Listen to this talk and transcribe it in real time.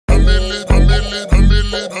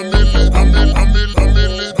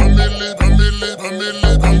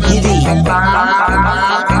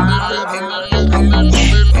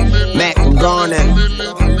Mac, I'm gone. A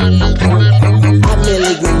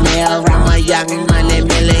millionaire, I'm a young money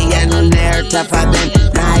millionaire, tougher than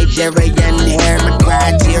Nigerian hair. My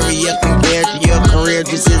criteria compared to your career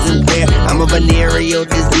just isn't fair. I'm a venereal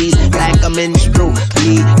disease, like a menstrual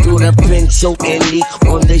bleed through the pencil and leak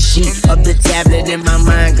on the sheet of the tablet in my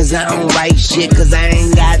mind. Cause I don't write shit, cause I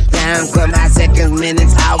ain't got time. Cause my seconds,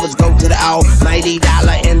 minutes, hours go to the almighty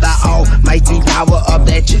dollar and the almighty power of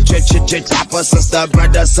that chopper. Sister,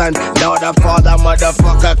 brother, son, daughter, father,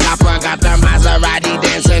 motherfucker, copper. Got the Maserati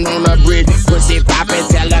dancing on the bridge, pussy poppin',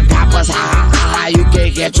 tell the coppers, ha ha ha ha. You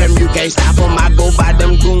can't catch them, you can't stop them. I go by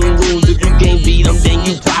them goon rules. If you can't beat them, then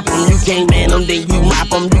you pop them. You can't man them, then you mop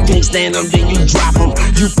them. You can't stand them, then you drop them.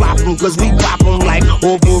 You pop them, cause we pop them like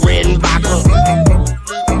over red and vodka.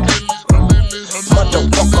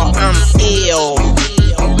 Motherfucker, I'm ill.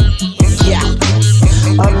 Yeah.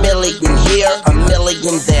 A million here, a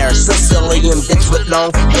million there. Sicilian bitch with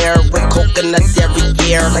long hair, with coconut every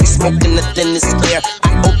year, like smoking the thinnest air.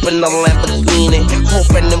 I open the Lamborghini,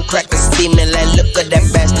 hoping them crackers steaming. Like, look at that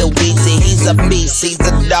bastard Weezy. He's a beast, he's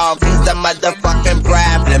a dog, he's the motherfucking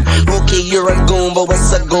problem. Okay, you're a goon, but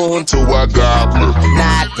what's a goon to a goblin?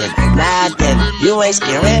 Nothing, nothing. You ain't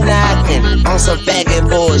scaring nothing. On some faggot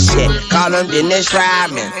bullshit. Call him Dennis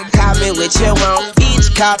Rodman. Call me what you want.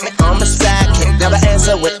 Each call me on my sidekick. Never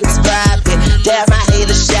answer with this private. Damn, I hate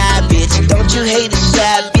a shy bitch. Don't you hate a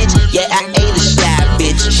shy bitch? Yeah, I hate a shy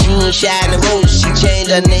bitch. She ain't shy in the road. She changed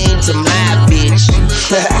her name to my bitch.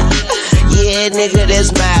 Yeah, nigga,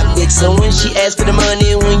 that's my bitch. So when she asks for the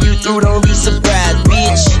money, when you through, don't be surprised,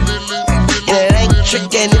 bitch. And it ain't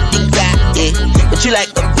trickin' if you got it, but you like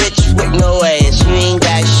a bitch with no ass. You ain't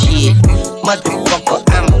got shit. Motherfucker,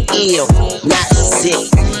 I'm ill, not sick.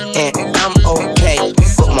 And I'm okay,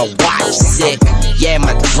 but my watch sick. Yeah,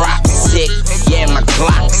 my drop sick. Yeah, my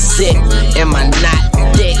Glock sick. And my knot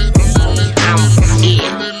dick. I'm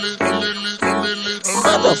ill.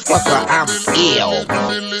 Motherfucker, I'm ill.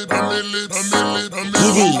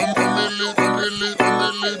 Giddy.